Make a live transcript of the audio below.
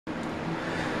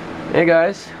Hey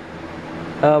guys,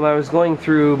 I was going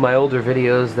through my older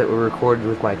videos that were recorded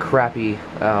with my crappy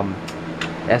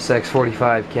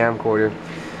SX45 camcorder,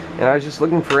 and I was just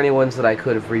looking for any ones that I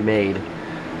could have remade,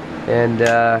 and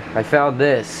I found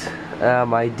this,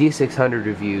 my D600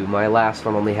 review. My last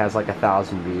one only has like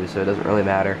 1,000 views, so it doesn't really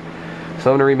matter.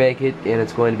 So I'm going to remake it, and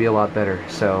it's going to be a lot better,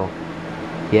 so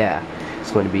yeah,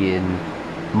 it's going to be in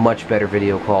much better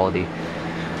video quality.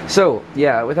 So,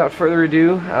 yeah, without further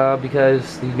ado,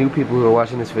 because the new people who are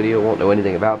watching this video won't know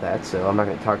anything about that, so I'm not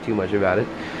going to talk too much about it.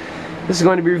 This is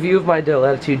going to be a review of my Dell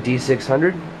Latitude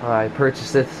D600. I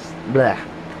purchased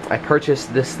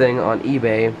this thing on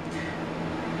eBay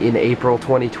in April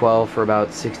 2012 for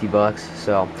about 60 bucks,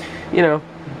 so, you know,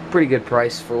 pretty good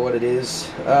price for what it is.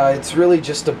 It's really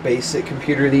just a basic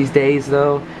computer these days,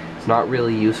 though. It's not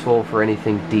really useful for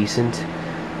anything decent.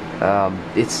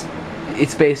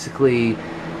 It's basically,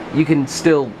 you can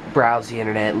still browse the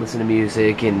internet and listen to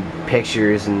music and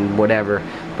pictures and whatever,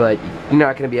 but you're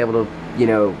not going to be able to, you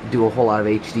know, do a whole lot of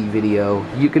HD video.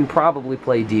 You can probably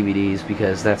play DVDs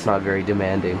because that's not very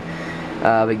demanding,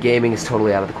 but gaming is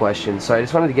totally out of the question. So I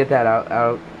just wanted to get that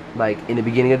out like in the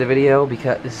beginning of the video,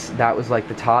 because that was like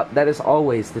that is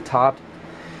always the top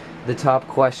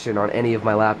question on any of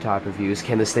my laptop reviews.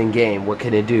 Can this thing game? What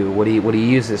can it do? What do you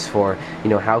use this for? You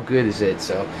know, how good is it?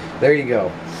 So there you go.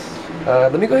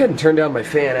 Let me go ahead and turn down my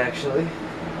fan, actually.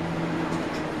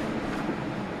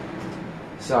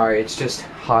 Sorry, it's just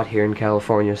hot here in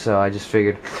California, so I just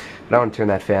figured I don't want to turn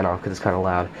that fan off because it's kind of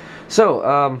loud.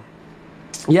 So,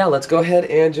 yeah, let's go ahead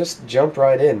and just jump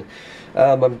right in.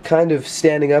 I'm kind of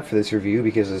standing up for this review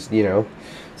because, it's, you know,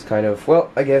 it's kind of, well,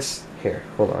 I guess, here,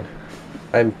 hold on.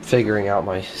 I'm figuring out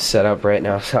my setup right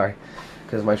now, sorry,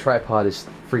 because my tripod is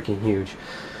freaking huge.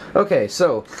 Okay,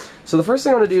 so the first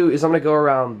thing I'm going to do is I'm going to go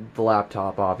around the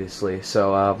laptop, obviously.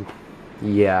 So,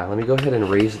 yeah, let me go ahead and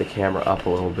raise the camera up a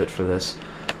little bit for this,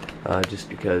 just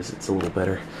because it's a little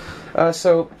better.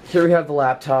 So, here we have the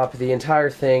laptop. The entire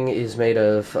thing is made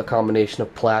of a combination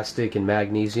of plastic and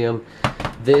magnesium.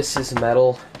 This is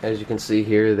metal. As you can see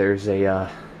here, there's a,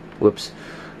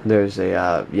 there's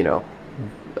a, you know,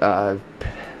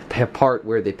 part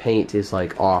where the paint is,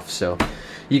 like, off, so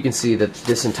you can see that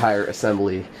this entire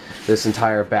assembly, this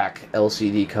entire back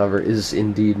LCD cover is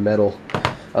indeed metal,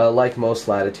 like most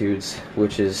Latitudes,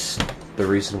 which is the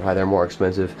reason why they're more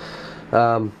expensive.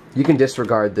 You can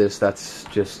disregard this, that's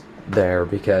just there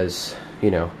because,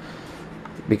 you know,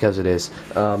 because it is.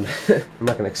 I'm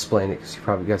not going to explain it because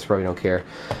you guys probably don't care.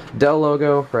 Dell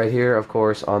logo right here, of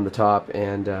course, on the top,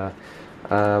 and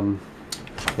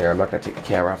here, I'm not going to take the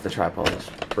camera off the tripod, I'll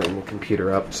just bring the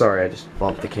computer up. Sorry, I just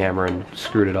bumped the camera and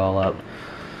screwed it all up.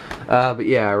 But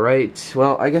yeah, right,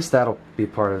 well, I guess that'll be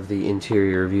part of the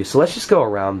interior review. So let's just go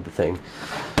around the thing.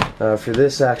 For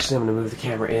this, actually, I'm going to move the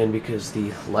camera in because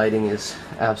the lighting is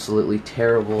absolutely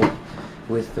terrible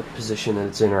with the position that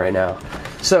it's in right now.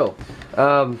 So,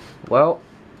 well,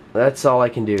 that's all I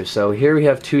can do. So here we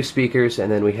have two speakers,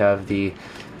 and then we have the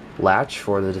latch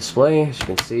for the display, as you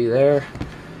can see there.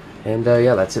 And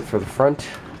yeah, that's it for the front.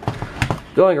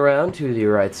 Going around to the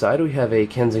right side, we have a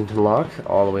Kensington lock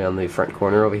all the way on the front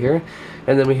corner over here.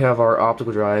 And then we have our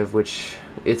optical drive, which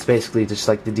it's basically just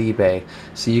like the D-Bay.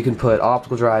 So you can put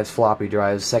optical drives, floppy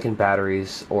drives, second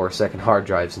batteries, or second hard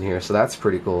drives in here. So that's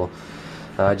pretty cool.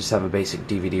 I just have a basic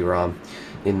DVD-ROM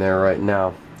in there right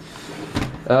now.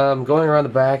 Going around the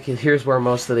back, here's where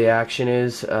most of the action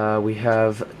is. We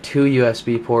have two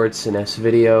USB ports, an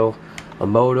S-Video, a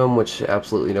modem, which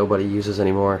absolutely nobody uses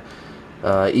anymore,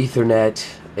 Ethernet,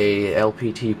 a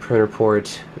LPT printer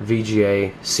port,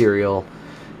 VGA, serial,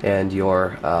 and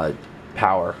your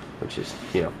power, which is,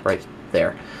 you know, right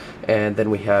there. And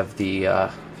then we have the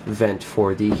vent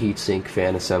for the heatsink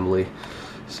fan assembly.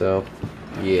 So,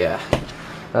 yeah.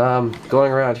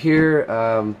 Going around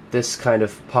here, this kind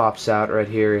of pops out right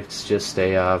here. It's just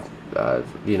a,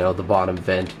 you know, the bottom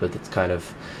vent, but it kind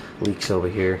of leaks over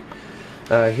here.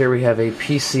 Here we have a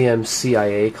PCM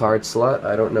CIA card slot.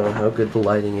 I don't know how good the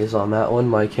lighting is on that one.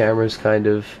 My camera's kind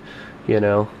of, you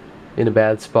know, in a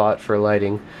bad spot for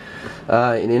lighting.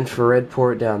 An infrared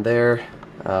port down there,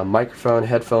 microphone,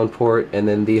 headphone port, and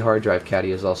then the hard drive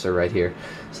caddy is also right here.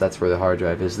 So that's where the hard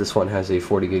drive is. This one has a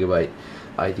 40 gigabyte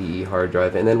IDE hard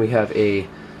drive. And then we have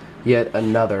yet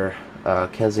another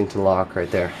Kensington lock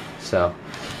right there. So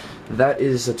that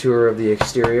is a tour of the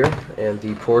exterior and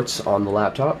the ports on the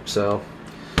laptop. So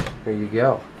there you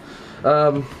go.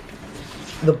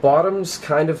 The bottom's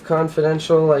kind of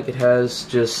confidential, like it has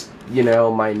just, you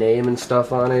know, my name and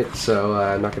stuff on it, so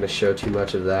I'm not going to show too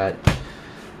much of that.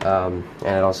 And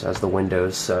it also has the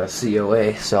Windows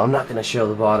COA, so I'm not going to show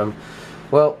the bottom.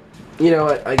 Well, you know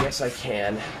what, I guess I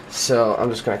can. So I'm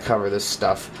just going to cover this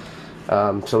stuff.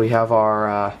 So we have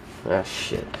our,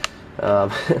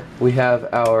 we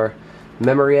have our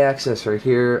memory access right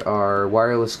here, our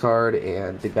wireless card,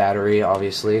 and the battery,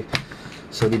 obviously.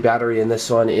 So the battery in this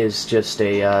one is just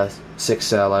a 6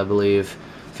 cell, I believe,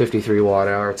 53 watt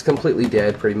hour. It's completely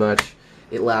dead, pretty much.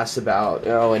 It lasts about,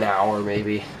 an hour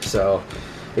maybe, so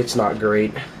it's not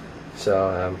great.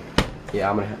 So,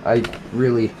 yeah, I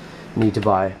really need to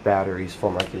buy batteries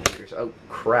for my computers. Oh,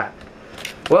 crap.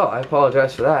 Well, I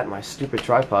apologize for that. My stupid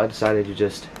tripod decided to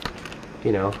just,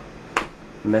 you know,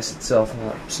 mess itself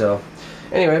up. So,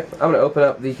 anyway, I'm going to open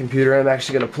up the computer. I'm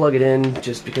actually going to plug it in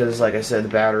just because, like I said, the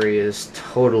battery is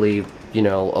totally, you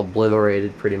know,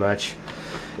 obliterated pretty much.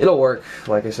 It'll work,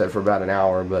 like I said, for about an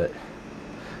hour, but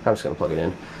I'm just going to plug it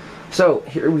in. So,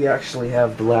 here we actually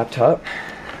have the laptop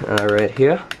right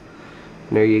here.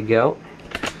 There you go.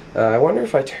 I wonder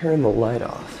if I turn the light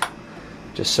off,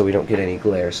 just so we don't get any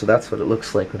glare. So that's what it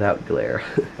looks like without glare.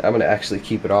 I'm going to actually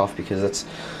keep it off because that's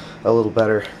a little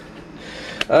better.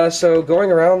 So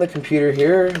going around the computer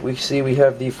here, we see we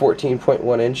have the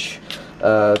 14.1 inch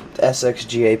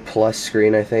SXGA Plus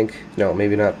screen, I think. No,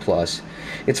 maybe not Plus.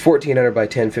 It's 1400 by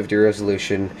 1050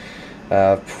 resolution.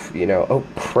 You know, oh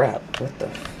crap, what the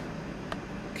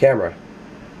camera?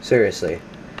 Seriously.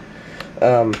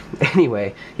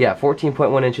 Anyway, yeah,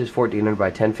 14.1 inches, 1400 by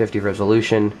 1050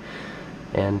 resolution.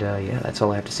 And yeah, that's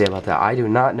all I have to say about that. I do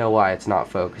not know why it's not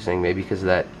focusing. Maybe because of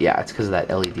that, yeah, it's because of that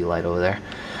LED light over there.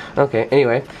 Okay,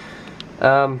 anyway,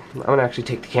 I'm going to actually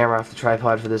take the camera off the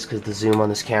tripod for this because the zoom on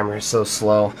this camera is so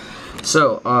slow.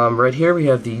 So, right here we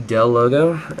have the Dell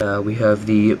logo, we have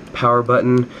the power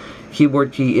button,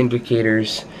 keyboard key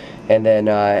indicators, and then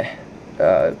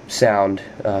sound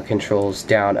controls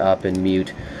down, up, and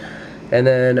mute. And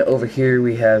then over here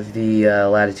we have the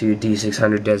Latitude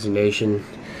D600 designation.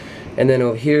 And then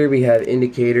over here we have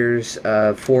indicators,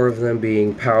 4 of them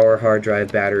being power, hard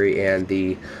drive, battery, and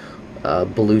the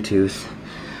Bluetooth.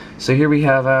 So here we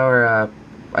have our,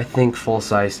 I think,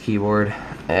 full-size keyboard,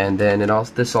 and then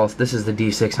this is the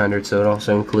D600, so it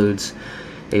also includes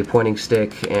a pointing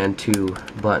stick and 2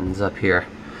 buttons up here.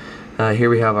 Here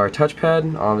we have our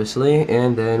touchpad, obviously,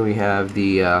 and then we have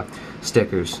the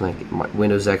stickers, like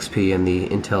Windows XP and the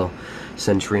Intel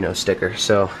Centrino sticker.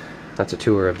 So that's a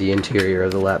tour of the interior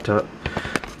of the laptop.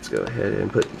 Let's go ahead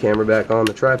and put the camera back on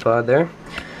the tripod there.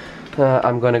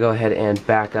 I'm going to go ahead and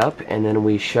back up, and then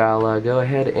we shall go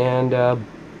ahead and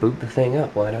boot the thing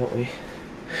up, why don't we?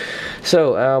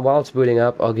 So, while it's booting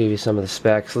up, I'll give you some of the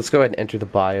specs. Let's go ahead and enter the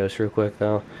BIOS real quick,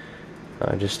 though,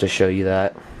 just to show you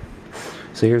that.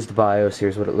 So here's the BIOS,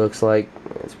 here's what it looks like.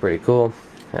 It's pretty cool,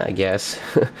 I guess.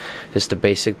 Just a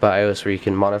basic BIOS where you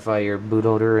can modify your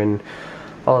bootloader and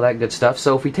all that good stuff.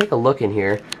 So if we take a look in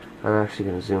here, I'm actually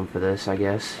going to zoom for this, I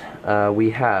guess.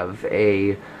 We have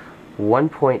a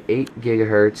 1.8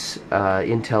 gigahertz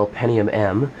Intel Pentium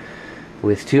M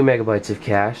with 2 megabytes of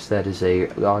cache. That is a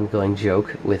ongoing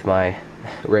joke with my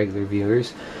regular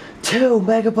viewers. 2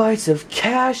 megabytes of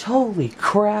cache, holy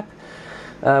crap!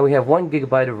 We have 1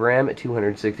 gigabyte of RAM at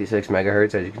 266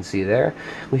 megahertz, as you can see there.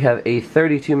 We have a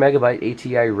 32 megabyte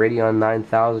ATI Radeon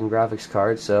 9000 graphics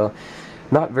card, so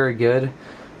not very good.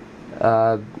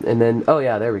 And then, oh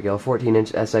yeah, there we go,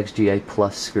 14-inch SXGA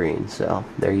Plus screen, so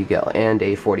there you go, and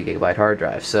a 40 gigabyte hard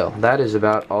drive. So that is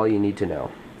about all you need to know.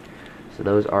 So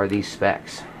those are the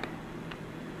specs.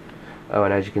 Oh,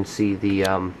 and as you can see,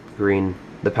 the green,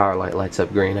 the power light lights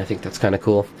up green. I think that's kind of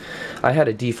cool. I had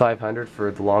a D500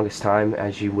 for the longest time,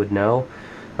 as you would know,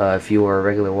 if you are a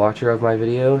regular watcher of my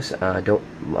videos.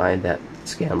 Don't mind that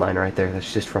scan line right there,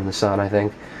 that's just from the sun, I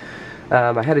think.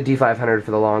 I had a D500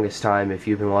 for the longest time. If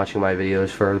you've been watching my videos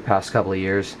for the past couple of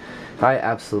years, I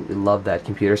absolutely love that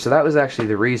computer. So that was actually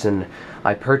the reason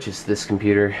I purchased this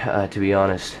computer, to be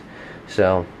honest.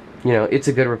 So, you know, it's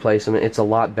a good replacement. It's a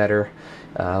lot better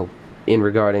in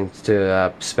regarding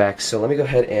to specs. So let me go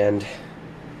ahead and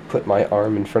put my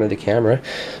arm in front of the camera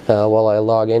while I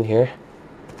log in here.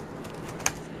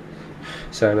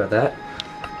 Sorry about that.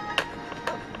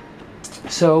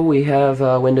 So we have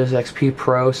Windows XP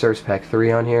Pro Source Pack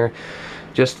 3 on here,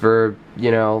 just for, you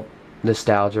know,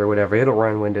 nostalgia or whatever. It'll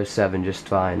run Windows 7 just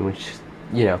fine, which,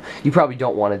 you know, you probably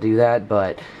don't want to do that,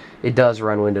 but it does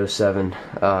run Windows 7,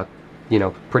 you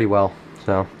know, pretty well.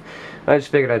 So I just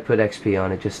figured I'd put XP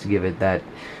on it just to give it that,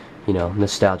 you know,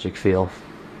 nostalgic feel.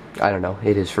 I don't know,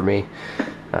 it is for me.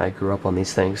 I grew up on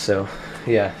these things, so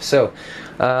yeah. So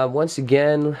once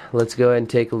again, let's go ahead and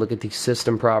take a look at the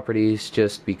system properties,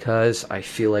 just because I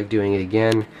feel like doing it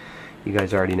again. You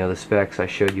guys already know the specs. I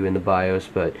showed you in the BIOS,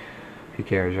 but who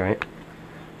cares, right?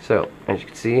 So, as you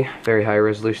can see, very high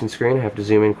resolution screen. I have to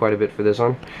zoom in quite a bit for this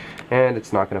one. And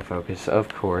it's not going to focus, of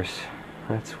course.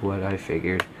 That's what I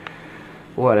figured.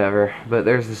 Whatever. But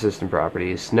there's the system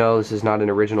properties. No, this is not an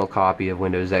original copy of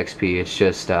Windows XP. It's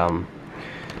just,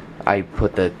 I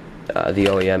put the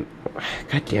OEM...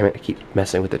 God damn it, I keep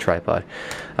messing with the tripod.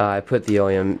 I put the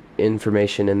OEM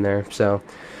information in there. So,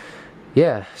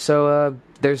 yeah. So,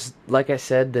 there's, like I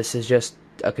said, this is just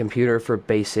a computer for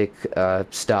basic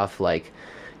stuff like,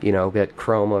 you know, we got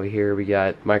Chrome over here, we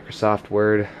got Microsoft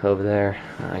Word over there.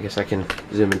 I guess I can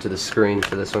zoom into the screen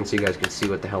for this one so you guys can see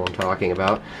what the hell I'm talking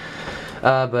about.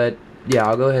 But yeah,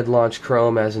 I'll go ahead and launch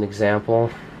Chrome as an example.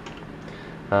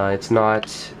 It's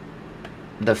not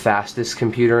the fastest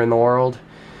computer in the world,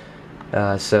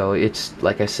 so it's,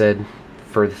 like I said,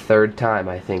 for the third time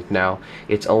I think now,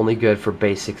 it's only good for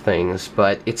basic things,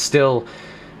 but it's still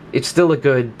a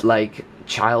good, like,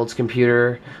 child's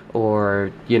computer,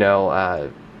 or, you know,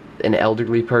 an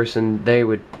elderly person. They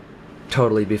would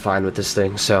totally be fine with this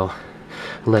thing. So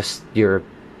unless your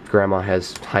grandma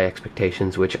has high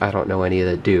expectations, which I don't know any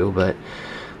that do. But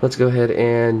let's go ahead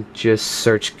and just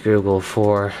search Google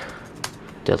for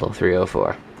Dell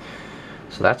 304.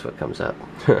 So that's what comes up.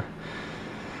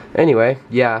 Anyway,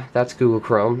 yeah, that's Google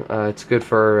Chrome. It's good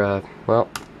for, well,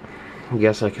 I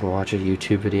guess I can watch a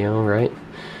YouTube video, right?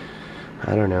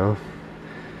 I don't know.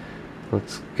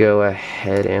 Let's go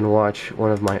ahead and watch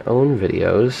one of my own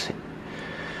videos,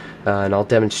 and I'll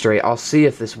demonstrate. I'll see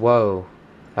if this, whoa,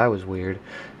 that was weird.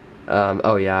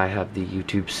 Oh yeah, I have the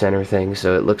YouTube center thing,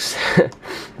 so it looks,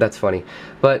 that's funny.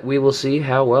 But we will see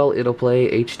how well it'll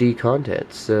play HD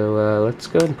content. So let's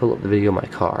go ahead and pull up the video of my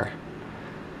car.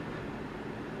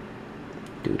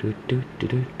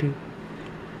 And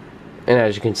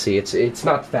as you can see, it's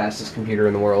not the fastest computer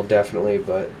in the world, definitely,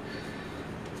 but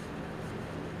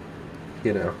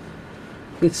you know,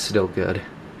 it's still good.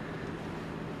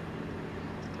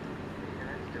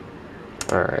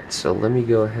 Alright, so let me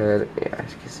go ahead, yeah,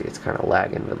 as you can see it's kind of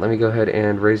lagging, but let me go ahead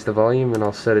and raise the volume, and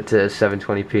I'll set it to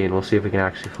 720p, and we'll see if we can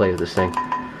actually play with this thing.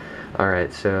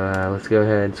 Alright, so let's go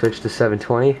ahead and switch to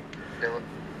 720. Dell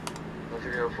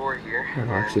 304 here. And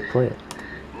I'll actually play it.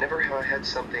 Never have I had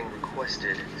something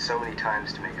requested so many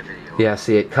times to make a video. Yeah,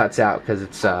 see, it cuts out because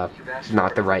it's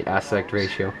not the right aspect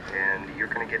ratio. And you're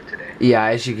gonna get today. Yeah,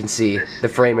 as you can see, the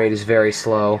frame rate is very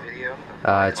slow.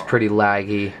 It's pretty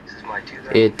laggy.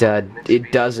 It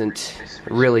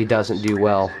really doesn't do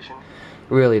well.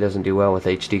 Really doesn't do well with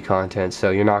HD content, so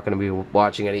you're not going to be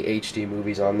watching any HD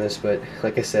movies on this, but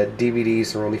like I said,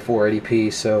 DVDs are only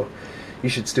 480p, so you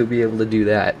should still be able to do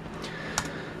that.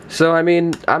 So, I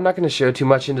mean, I'm not going to show too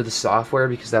much into the software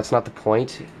because that's not the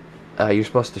point. You're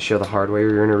supposed to show the hardware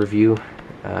you're in a review,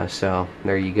 so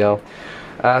there you go.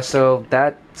 So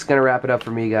that's going to wrap it up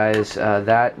for me, guys.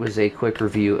 That was a quick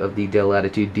review of the Dell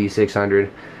Latitude D600.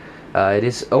 It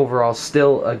is overall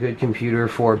still a good computer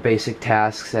for basic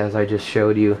tasks, as I just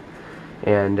showed you.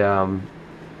 And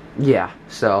yeah,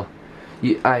 so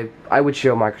I would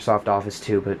show Microsoft Office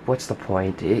too, but what's the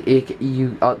point?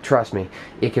 Trust me,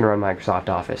 it can run Microsoft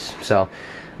Office. So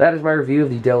that is my review of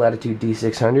the Dell Latitude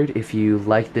D600. If you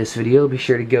liked this video, be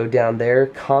sure to go down there,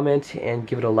 comment, and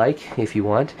give it a like if you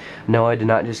want. No, I did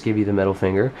not just give you the middle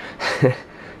finger.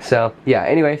 So yeah,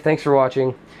 anyway, thanks for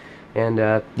watching, and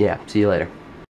yeah, see you later.